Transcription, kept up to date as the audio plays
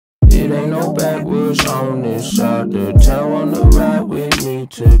It ain't no backwoods on this side. The town wanna ride with me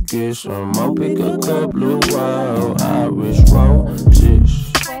to get some more. Pick a cup, blue wild Irish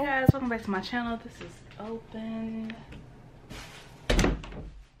roses. Hey guys, welcome back to my channel. This is open.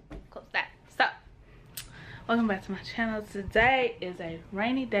 Close that. Stop. Welcome back to my channel. Today is a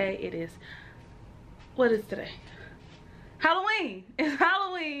rainy day. It is, what is today? Halloween. It's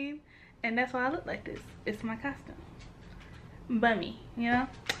Halloween. And that's why I look like this. It's my costume. Bummy, you know?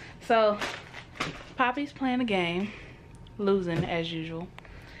 So, Poppy's playing a game. Losing as usual.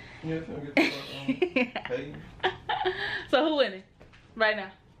 Yeah, if you get the So who winning right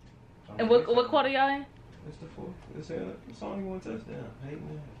now? And what quarter y'all in? It's the fourth. It's only one touchdown.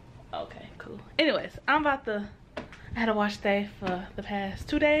 Okay, cool. Anyways, I had a wash day for the past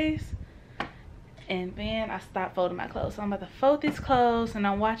 2 days. And then I stopped folding my clothes. So I'm about to fold these clothes and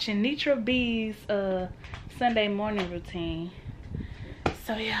I'm watching Nitra B's Sunday morning routine.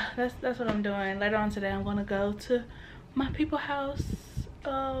 So yeah, that's what I'm doing. Later on today I'm gonna go to my people's house.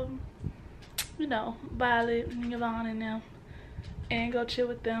 You know, Violet and Yvonne and them. And go chill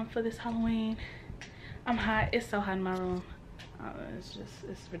with them for this Halloween. I'm hot. It's so hot in my room.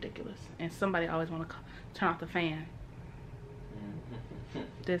 It's ridiculous. And somebody always want to turn off the fan.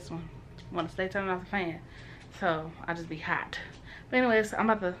 This one want to stay turning off the fan. So I just be hot. But anyways,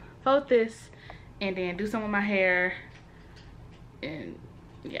 I'm about to fold this and then do some of my hair. And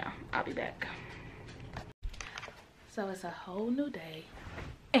yeah, I'll be back. So it's a whole new day.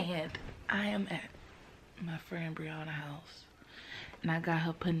 And I am at my friend Brianna's house. And I got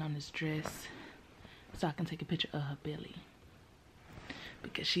her putting on this dress so I can take a picture of her belly.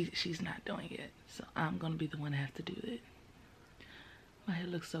 Because she's not doing it. So I'm going to be the one that has to do it. My head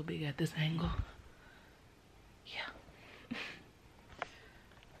looks so big at this angle. Yeah.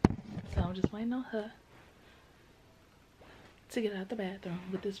 So I'm just waiting on her to get out the bathroom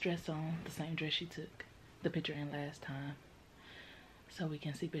with this dress on. The same dress she took the picture in last time. So we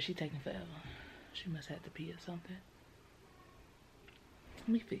can see, but she taking forever. She must have to pee or something. Let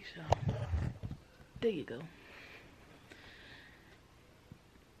me fix y'all. There you go.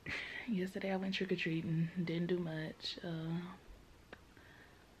 Yesterday I went trick-or-treating. Didn't do much.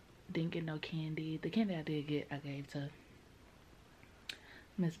 Didn't get no candy. The candy I did get, I gave to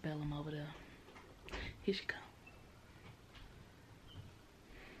Miss Bellum over there. Here she come.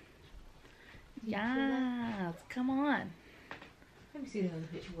 Yes, come on. Let me see the other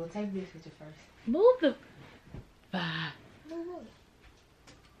picture. We'll take this picture first. Move the vibe. Move what?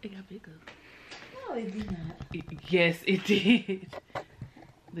 It got bigger. No, it did not. Yes, it did.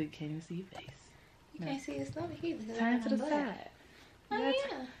 But can you see your face? You can't see his stomach either. Turn to the side. Oh,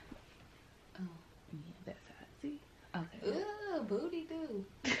 yeah. Oh, yeah, that side. See? Okay. Ooh, booty do.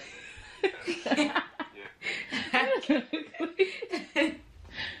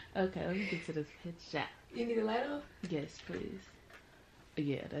 Okay, let me get to this picture. You need a light off? Yes, please.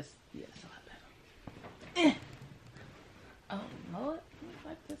 Yeah, that's a lot better. Oh, Lord. Let me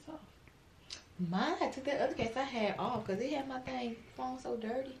wipe this off. Mine, I took that other case I had off because it had my phone so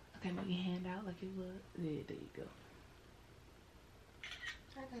dirty. Okay, make your hand out like it was. Yeah, there you go.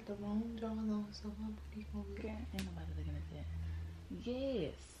 I got the wrong drawers on, so my booty gonna be. Okay, ain't nobody looking at that.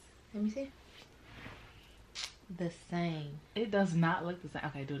 Yes. Let me see. The same. It does not look the same.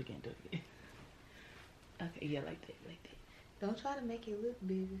 Okay, do it again, Okay, yeah, like that. Don't try to make it look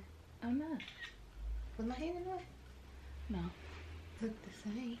bigger. I'm not. Was my hand in there? No. Look the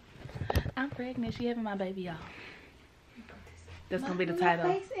same. I'm pregnant. She having my baby, y'all. That's gonna be the My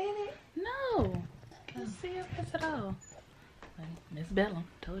title. face in it? No. Can't see her face at all. Miss Bellum,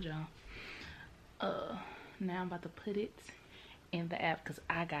 told y'all. Now I'm about to put it in the app because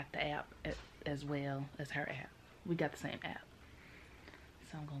I got the app as well as her app. We got the same app.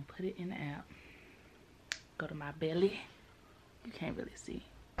 So I'm gonna put it in the app. Go to my belly. You can't really see.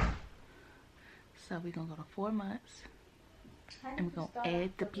 So we're gonna go to 4 months. And we're gonna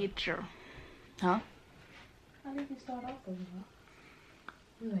add the picture. Huh? How did you start off over there?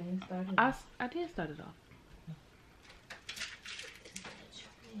 You ain't started. I did start it off.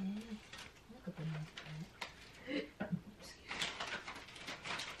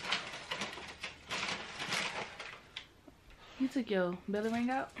 You took your belly ring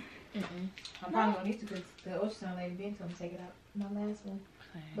out? I'm probably gonna need to because the ultrasound lady been told me to take it out. My last one.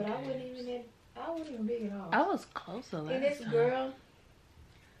 But I wasn't even big at all. I was closer last And this time. girl,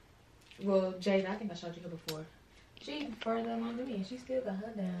 well, Jade, I think I showed you her before. She further along than me, and she still got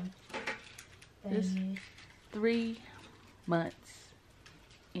her down. This 3 months,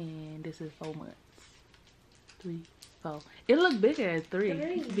 and this is 4 months. 3, 4. It looked bigger at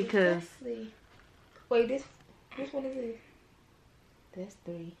 3 because. Exactly. Wait, which one is this? That's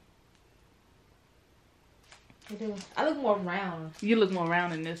 3. I do. I look more round. You look more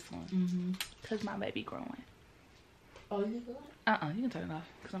round in this one. Mm-hmm. Cause my baby growing. Oh, you good? You can turn it off.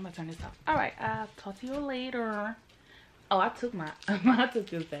 Cause I'm gonna turn this off. All right, I'll talk to you later. Oh, I took my, I took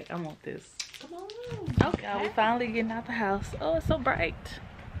this back. I want this. Come on. Okay, we finally getting out the house. Oh, it's so bright.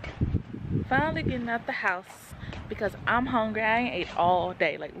 Finally getting out the house because I'm hungry. I ain't ate all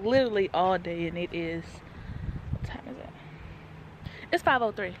day, like literally all day, and it is, what time is it? It's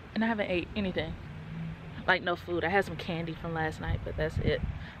 5:03 and I haven't ate anything. Like no food. I had some candy from last night, but that's it.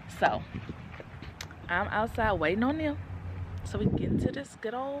 So I'm outside waiting on them so we can get into this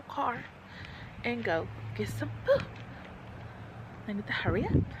good old car and go get some food. They need to hurry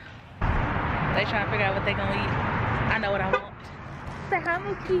up. They trying to figure out what they gonna eat. I know what I want. Say hi,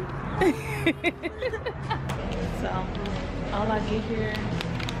 Mookie. So all I get here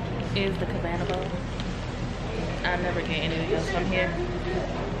is the cabana bowl. I never get anything else from here.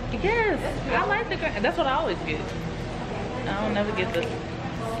 Yes, I like the, that's what I always get. I don't never get the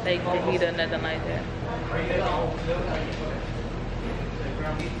steak fajita or nothing like that.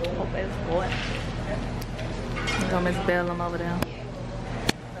 Hope it's good. Here go Miss Bellum over there.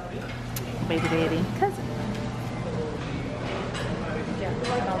 Baby daddy, cousin. Yeah, I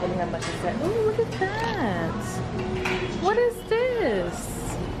don't really have much to say. Ooh, look at that. What is this?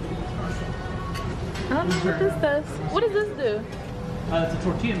 I don't know what this does. What does this do? It's a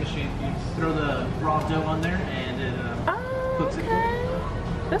tortilla machine. You throw the raw dough on there and it cooks it. Okay.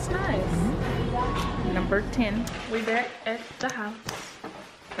 That's nice. Number 10. We back at the house.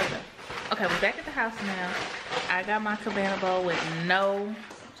 Okay, we're back at the house now. I got my cabana bowl with no,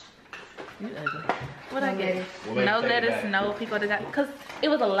 you ugly. What I get? No lettuce, no pico de gallo. Cause it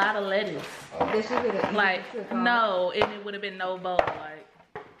was a lot of lettuce. Like, no, and it would have been no bowl. Like,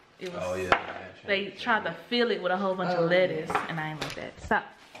 it was. Oh yeah. They tried to fill it with a whole bunch of lettuce, and I ain't like that. Stop.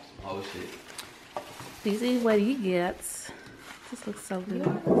 Oh shit. This is what he gets. This looks so good.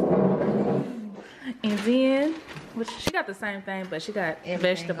 And then, which she got the same thing, but she got Everything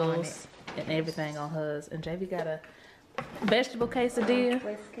vegetables and everything on hers. And JV got a vegetable quesadilla.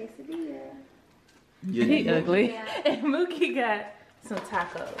 Quesadilla. He ugly. Yeah. And Mookie got some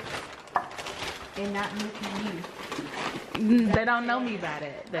tacos. And not Mookie you. They don't know me by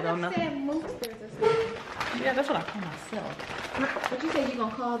that. They don't know. Said Mookzter or something. Yeah, that's what I call myself. But you said you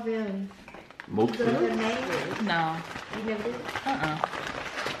gonna call them Mookzter? their names? No. You never did?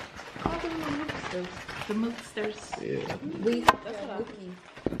 Call them the Mooksters. The Mooksters. Yeah. We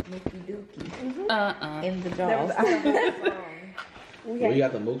Mookie Dookie. In the dolls. Where you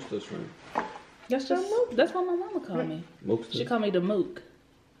got the Mooksters from? That's just, that's what my mama called me. Mookster? She called me the Mook.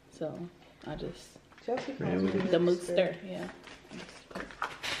 So, I just, the Mookster, yeah.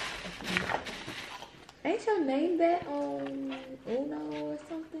 Ain't your name that on Uno or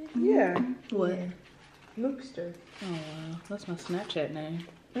something? Yeah. What? Yeah. Mookster. Oh, wow. That's my Snapchat name.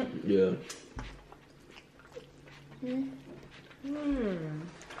 Yeah.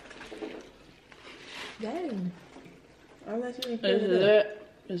 Dang. I'll let you This is it.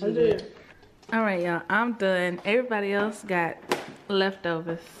 This is it. All right, y'all. I'm done. Everybody else got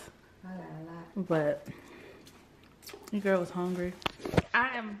leftovers, I got a lot. but your girl was hungry.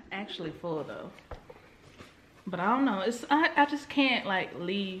 I am actually full though, but I don't know. It's I just can't like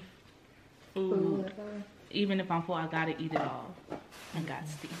leave food. Even if I'm full, I gotta eat it all. I got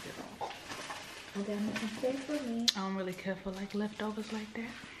to eat it all. I got nothing space for me. I don't really care for like leftovers like that.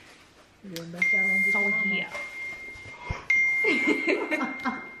 Yeah, but y'all So yeah.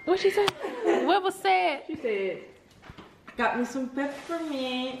 What she said? What was said? She said, got me some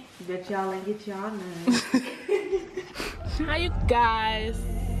peppermint. Bet y'all ain't get y'all none. Hi you guys.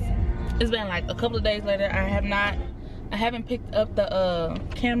 It's been like a couple of days later. I haven't picked up the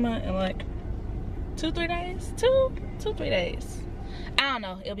camera in like 2-3 days. 2-3 days. I don't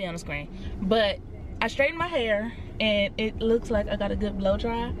know, it'll be on the screen. But I straightened my hair and it looks like I got a good blow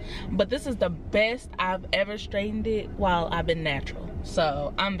dry. But this is the best I've ever straightened it while I've been natural.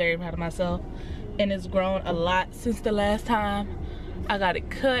 So I'm very proud of myself. And it's grown a lot since the last time I got it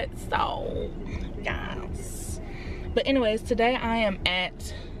cut. So yes. But anyways, today I am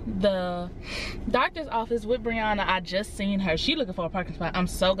at the doctor's office with Brianna. I just seen her. She looking for a parking spot. I'm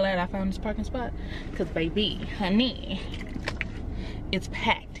so glad I found this parking spot. Cause baby, honey, it's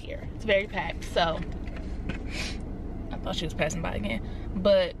packed here. It's very packed. So I thought she was passing by again.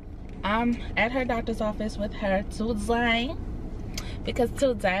 But I'm at her doctor's office with her today. Because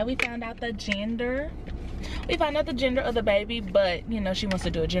today we found out the gender. We found out the gender of the baby, but you know, she wants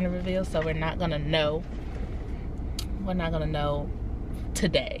to do a gender reveal, so we're not gonna know. We're not gonna know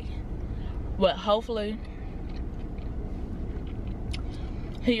today. But hopefully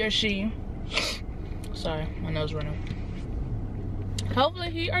he or she Sorry, my nose running. Hopefully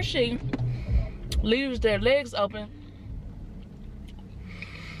he or she leaves their legs open.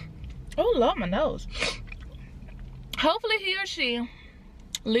 Oh Lord, my nose. Hopefully he or she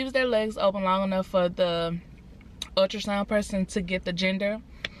leaves their legs open long enough for the ultrasound person to get the gender,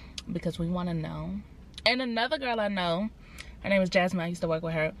 because we want to know. And another girl I know, her name is Jasmine, I used to work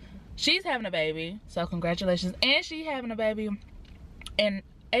with her. She's having a baby, so congratulations. And she having a baby in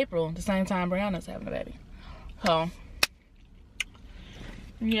April, the same time Brianna's having a baby. So,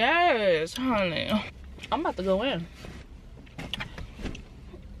 yes, honey. I'm about to go in.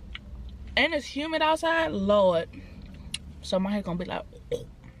 And it's humid outside, Lord. So my hair gonna be like,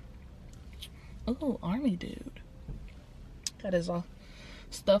 ooh, army dude. Got his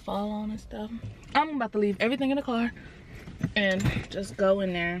stuff all on and stuff. I'm about to leave everything in the car and just go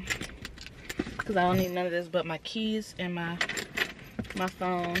in there, because I don't need none of this but my keys and my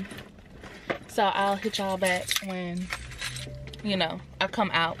phone. So I'll hit y'all back when, you know, I come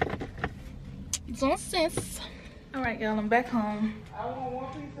out. It's on sense. All right, y'all, I'm back home. I want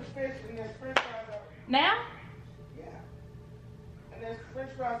one piece of fish and there's french fries already. Now? Yeah. And there's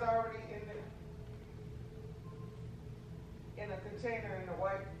french fries already in a container, in the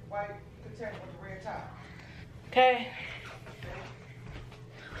white container with the red top. Okay.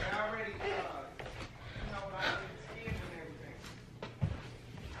 And already, like the skins and everything.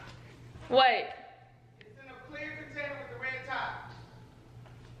 Wait. It's in a clear container with the red top.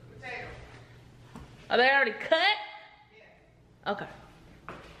 The potato. Are they already cut? Yeah. Okay.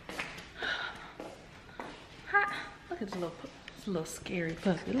 Hi. Look at this little scary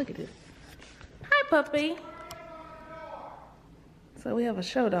puppy. Look at this. Hi, puppy. So we have a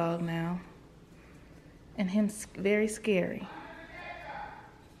show dog now. And him's very scary.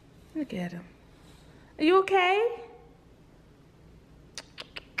 Look at him. Are you okay?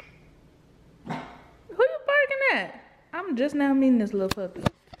 Who you barking at? I'm just now meeting this little puppy.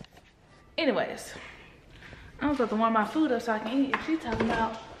 Anyways, I was about to warm my food up so I can eat. And she's talking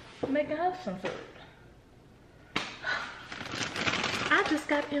about making her some food. I just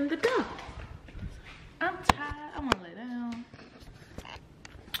got in the door. I'm tired. I want to lay down.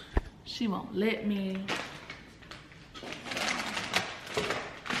 She won't let me.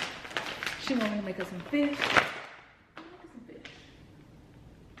 She want me to make her some fish.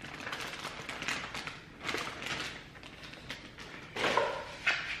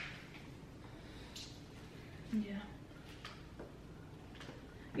 Yeah.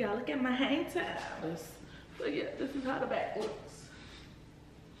 Y'all look at my hang towels. So yeah, this is how the back looks.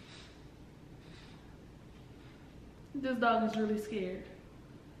 This dog is really scared.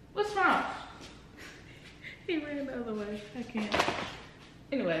 What's wrong? He ran the other way. I can't.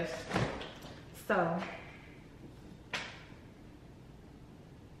 Anyways, so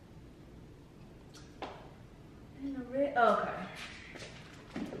in the red. Okay.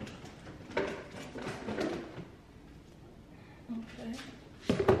 Okay.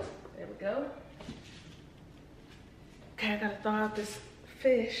 There we go. Okay, I gotta thaw out this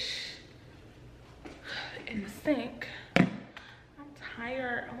fish in the sink. I'm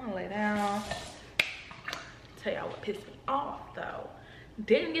tired. I wanna lay down. Tell y'all what pissed me off though.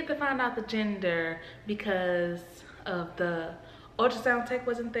 Didn't get to find out the gender because of the ultrasound tech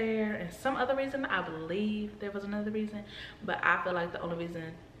wasn't there and some other reason. I believe there was another reason, but I feel like the only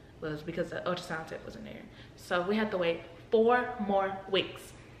reason was because the ultrasound tech wasn't there. So we have to wait 4 more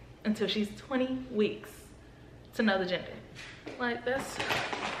weeks until she's 20 weeks to know the gender. Like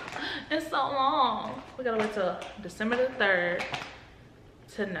it's so long. We gotta wait till December the 3rd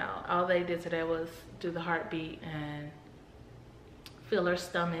to know. All they did today was do the heartbeat and feel her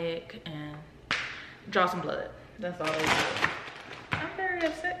stomach and draw some blood. That's all they did. I'm very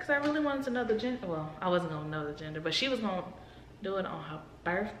upset because I really wanted to know the gender. Well, I wasn't gonna know the gender, but she was gonna do it on her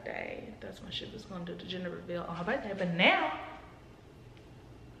birthday. That's when she was gonna do the gender reveal on her birthday. But now,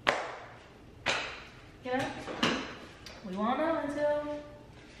 you know, we won't know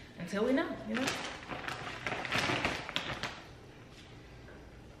until we know, you know.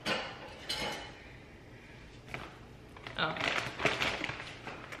 Oh,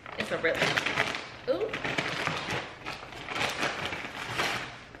 it's a rip. Ooh.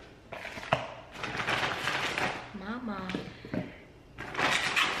 Mama.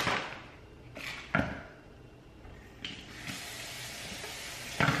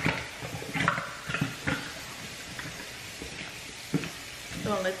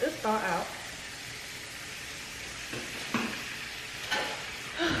 Gonna let this thaw out.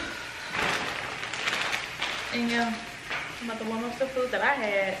 And yeah, I'm about to warm up some food that I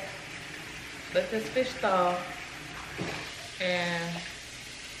had. Let this fish thaw. And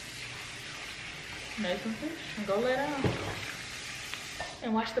Make some fish and go lay down.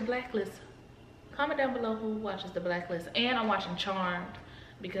 And watch The Blacklist. Comment down below who watches The Blacklist. And I'm watching Charmed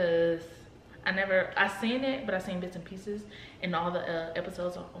because I seen it, but I seen bits and pieces, and all the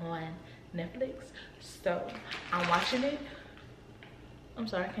episodes are on Netflix. So I'm watching it. I'm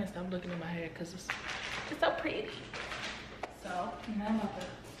sorry, I can't stop looking at my hair because it's so pretty. So now I'm about to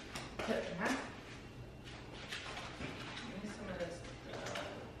cut my. Give me some of this.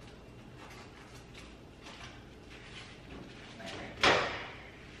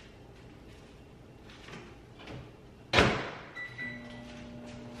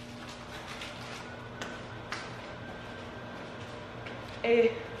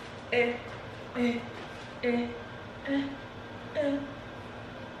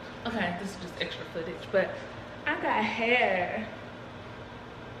 Okay, this is just extra footage, but I got hair.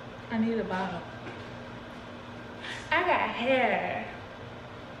 I need a bottle. I got hair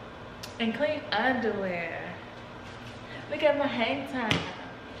and clean underwear. Look at my hang time.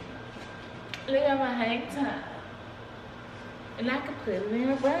 Look at my hang time. And I can put it in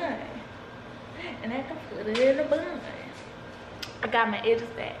a bun. And I can put it in a bun. I got my edges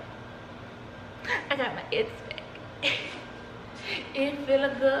back. I got my edges back. It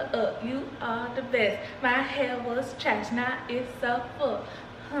feeling good up. You are the best. My hair was trash. Now it's so full.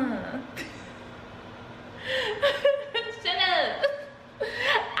 Huh. Shut up.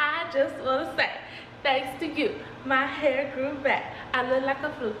 I just want to say, thanks to you, my hair grew back. I look like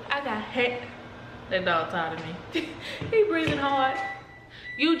a fluke. I got hair. That dog tired of me. He breathing hard.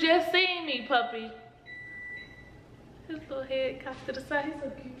 You just seen me, puppy. His little head cocked to the side. He's so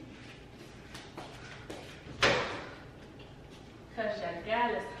cute. Cause your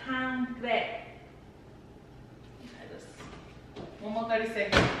girl is hungry. One more 30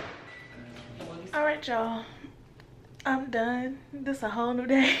 seconds. All right, y'all. I'm done. This is a whole new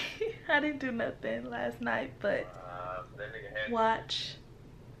day. I didn't do nothing last night, but watch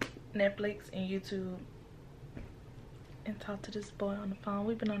Netflix and YouTube and talk to this boy on the phone.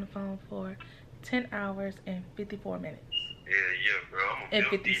 We've been on the phone for 10 hours and 54 minutes. Yeah, bro. And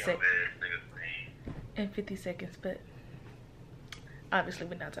 50 seconds. And 50 seconds, but obviously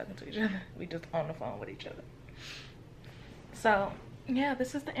we're not talking to each other. We just on the phone with each other. So yeah,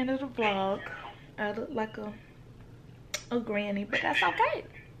 this is the end of the vlog. I look like a granny, but that's okay.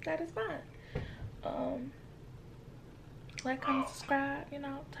 That is fine. Like, comment, subscribe, you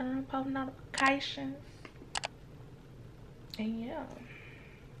know, turn on post notifications. And yeah.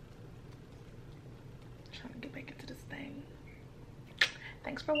 Trying to get back into this thing.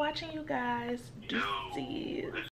 Thanks for watching, you guys. Deuces.